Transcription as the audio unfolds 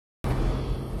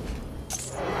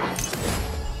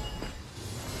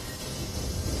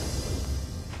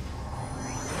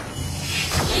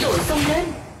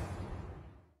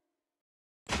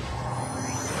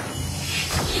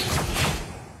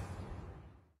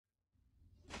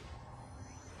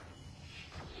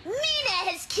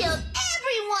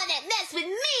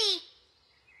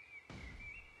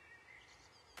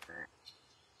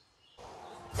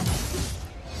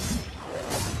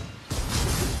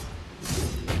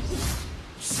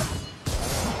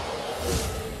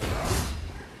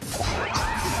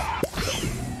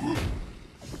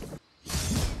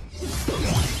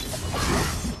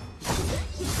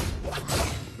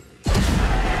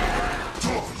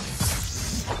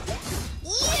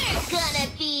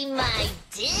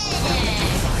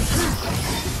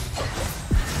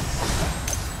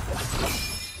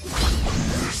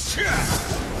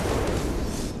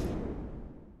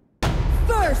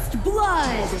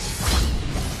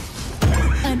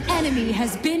enemy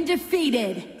has been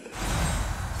defeated.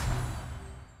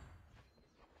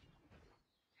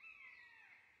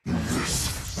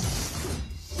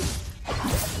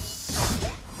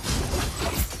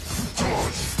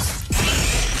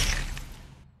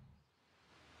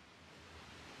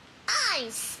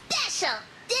 I'm special!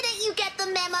 Didn't you get the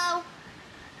memo?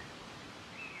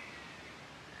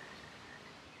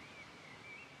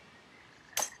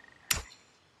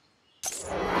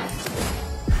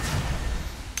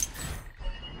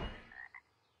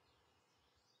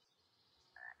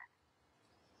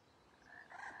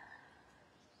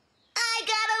 I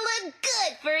gotta look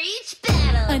good for each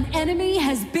battle! An enemy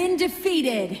has been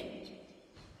defeated.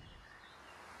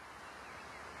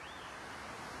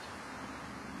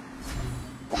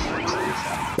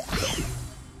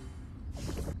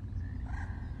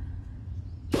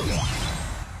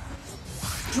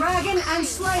 Dragon and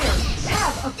Slayer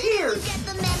have appeared! Did you get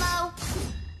the memo?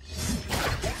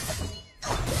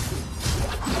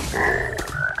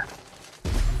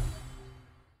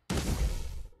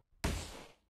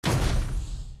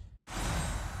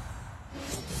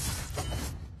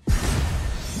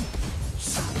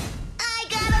 I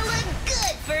gotta look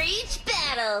good for each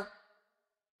battle!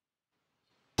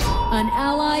 An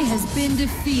ally has been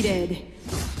defeated.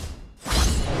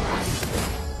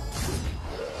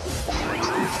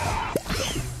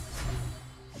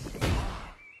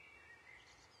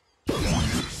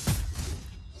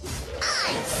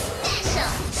 I'm special!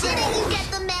 Didn't you get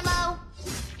the memo?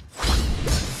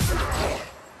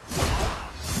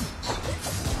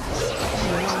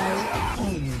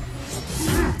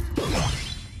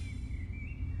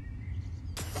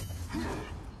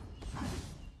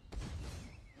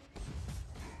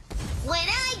 When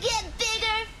I get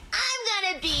bigger, I'm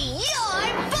gonna be your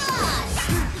boss!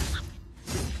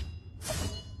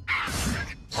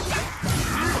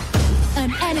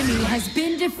 An enemy has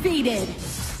been defeated.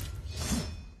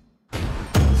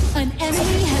 An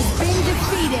enemy has been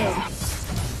defeated.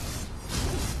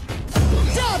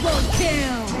 Double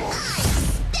kill! I'm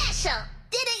special!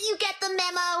 Didn't you get the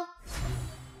memo?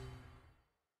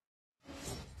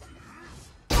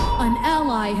 An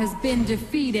ally has been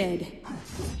defeated.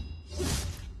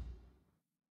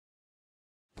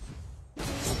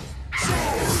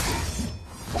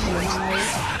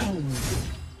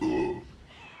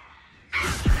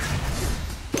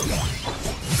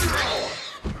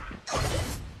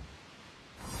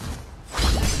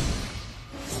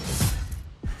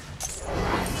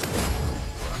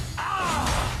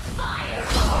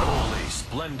 Holy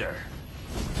splendor.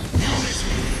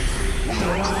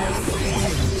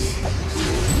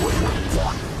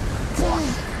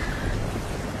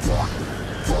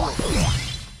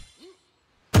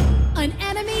 An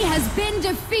enemy has been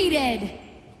defeated.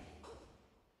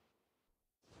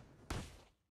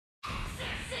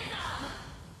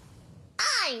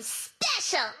 I'm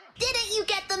special! Didn't you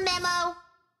get the memo?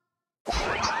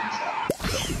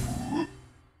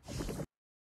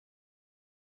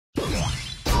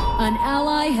 An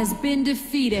ally has been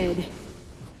defeated.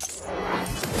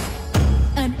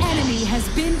 An enemy has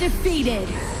been defeated.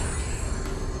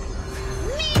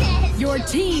 Your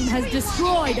team has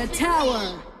destroyed a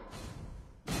tower.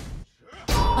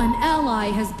 An ally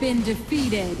has been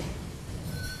defeated.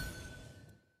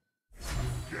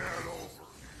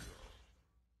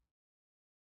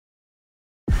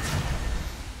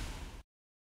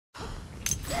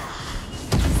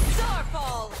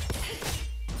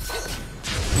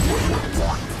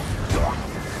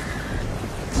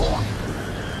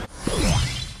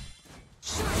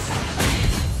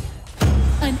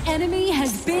 An enemy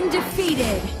has been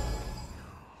defeated.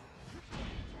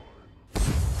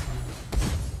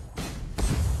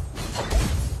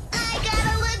 I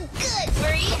gotta look good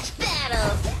for each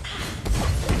battle!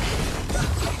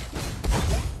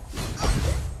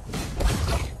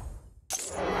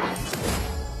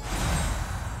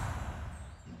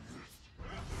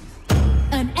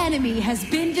 An enemy has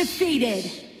been defeated.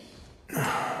 Mina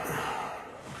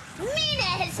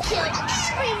has killed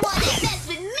everyone that messed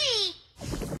with me!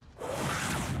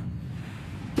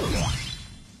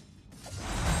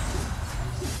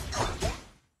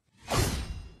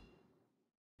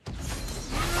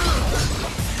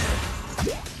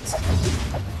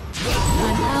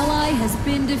 An ally has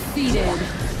been defeated.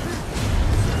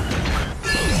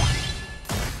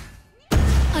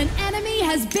 An enemy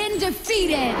has been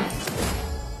defeated.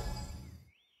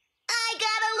 I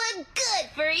gotta look good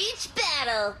for each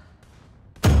battle!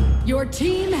 Your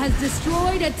team has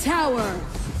destroyed a tower.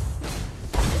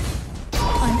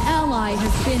 An ally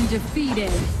has been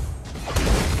defeated.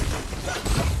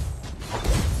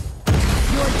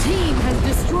 Your team has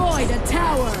destroyed a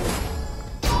tower.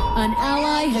 An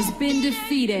ally has been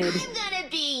defeated. I'm gonna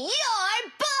be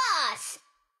your boss!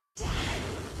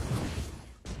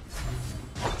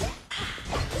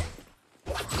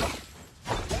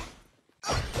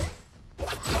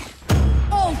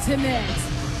 Ultimate!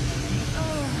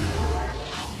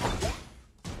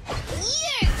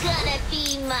 You're gonna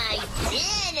be my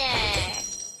dinner!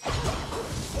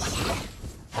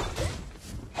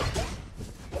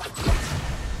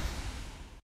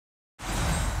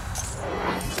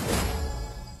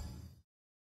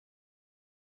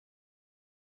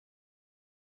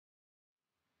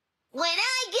 When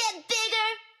I get bigger,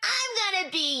 I'm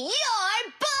gonna be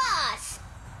your boss!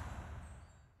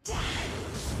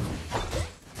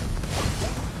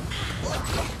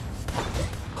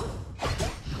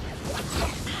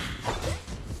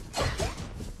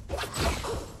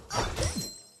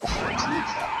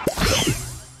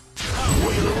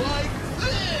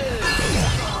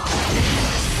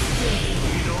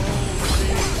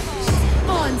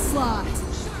 Onslaught!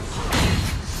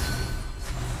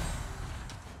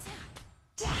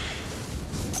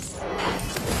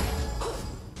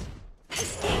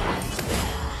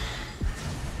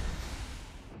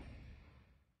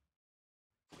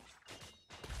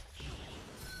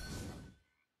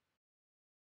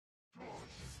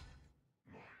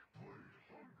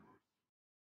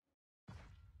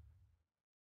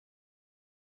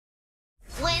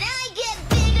 When I get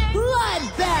bigger,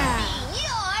 Bloodbath! be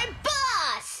your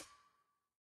boss!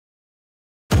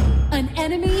 An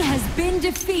enemy has been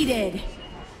defeated.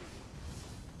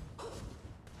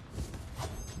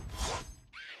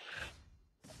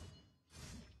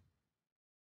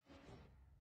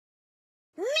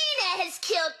 Mina has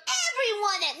killed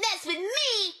everyone that messed with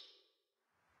me!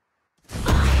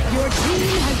 Your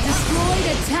team has destroyed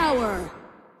a tower.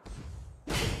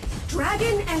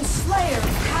 Dragon and Slayer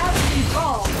have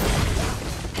evolved.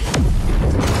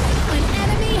 An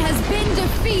enemy has been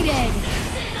defeated.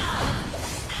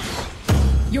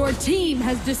 Your team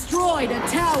has destroyed a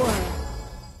tower.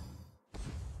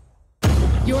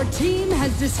 Your team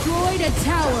has destroyed a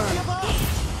tower.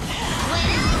 When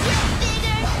I get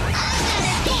bigger, I'm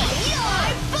gonna be your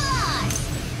boss!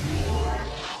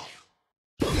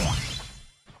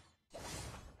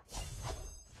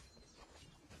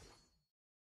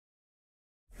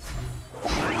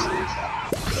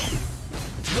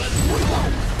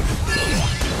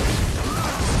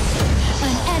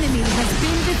 An enemy has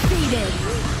been defeated.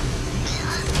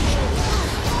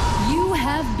 You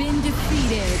have been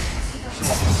defeated.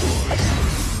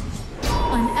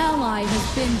 An ally has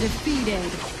been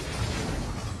defeated.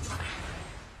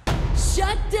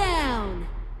 Shut down!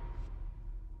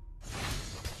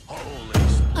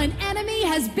 Holy An enemy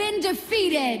has been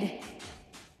defeated.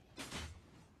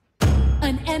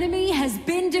 An enemy has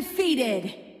been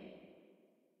defeated.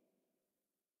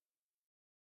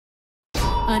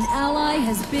 An ally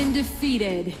has been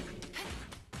defeated.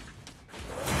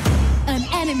 An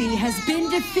enemy has been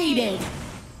defeated.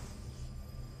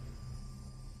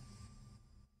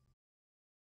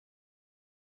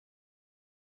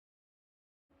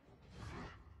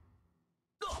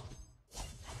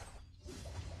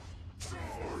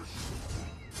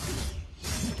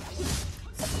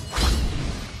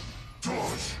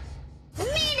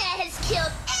 Mina has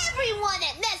killed everyone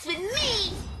that messed with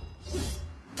me!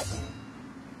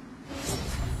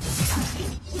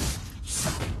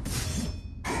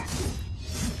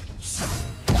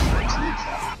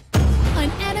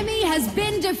 An enemy has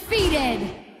been defeated.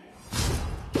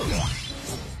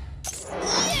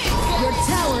 Your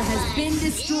tower has been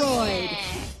destroyed.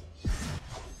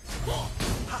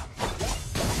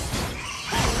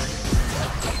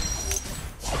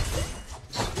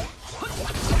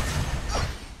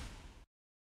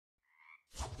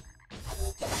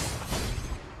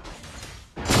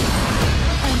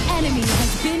 An enemy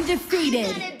has been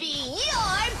defeated. Gonna be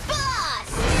your boss!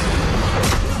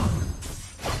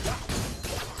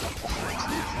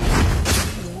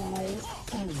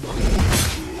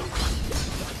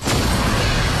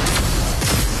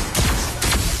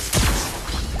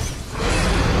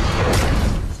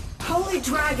 Holy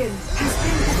Dragon has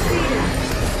been defeated.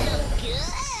 Good!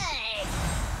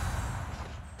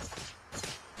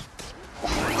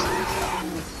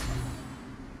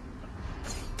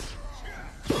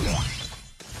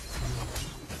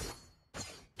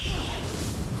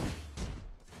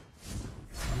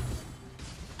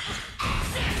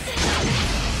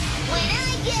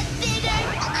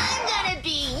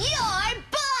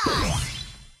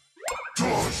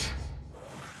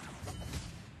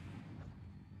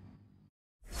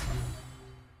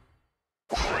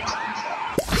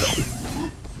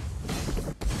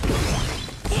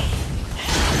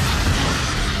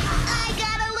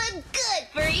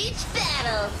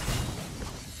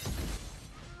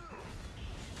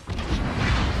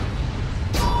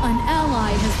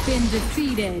 been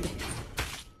defeated.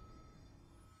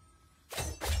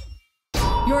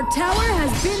 Your tower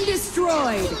has been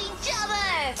destroyed. To each other.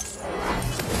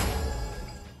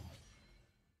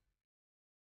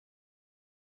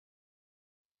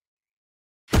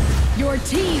 Your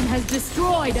team has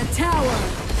destroyed a tower.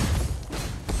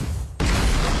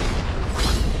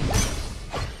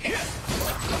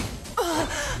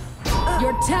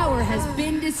 Your tower has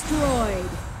been destroyed.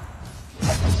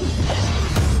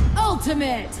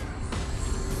 Ultimate.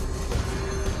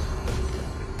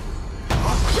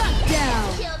 Shut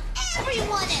down. Killed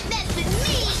everyone that messed with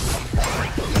me.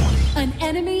 An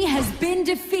enemy has been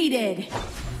defeated.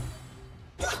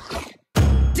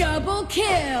 Double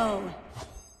kill.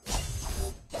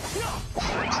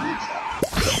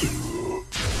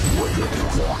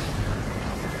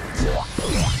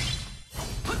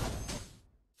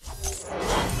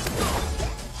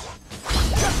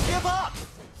 Give up!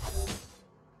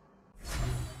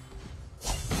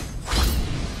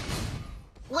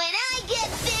 When I get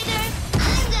bigger,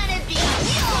 I'm gonna be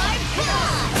your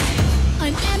boss.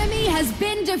 An enemy has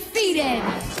been defeated.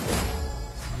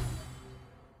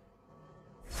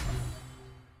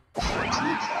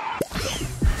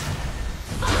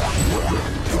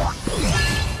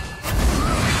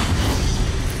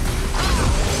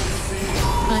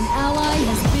 An ally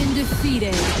has been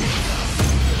defeated.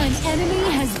 An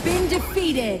enemy has been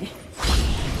defeated.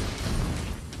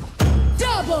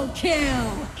 Double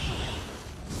kill!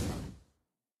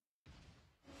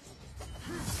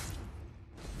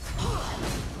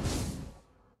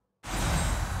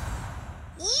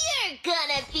 You're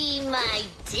gonna be my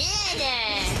dinner.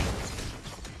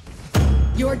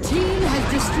 Your team has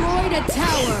destroyed a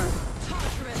tower.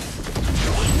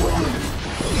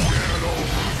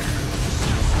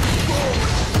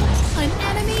 An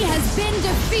enemy has been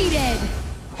defeated.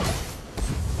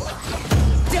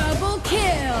 Double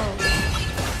kill.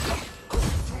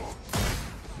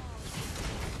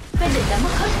 Phe địch đã mất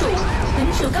hết trụ.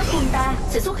 Tính siêu cấp quân ta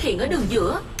sẽ xuất hiện ở đường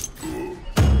giữa.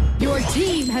 Your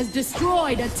team has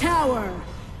destroyed a tower.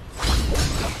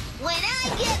 When I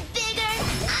get bigger,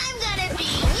 I'm gonna be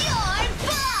your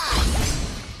boss.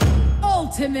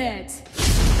 Ultimate.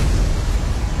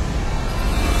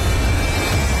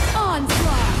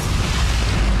 Onslaught.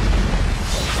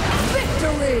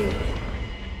 Victory.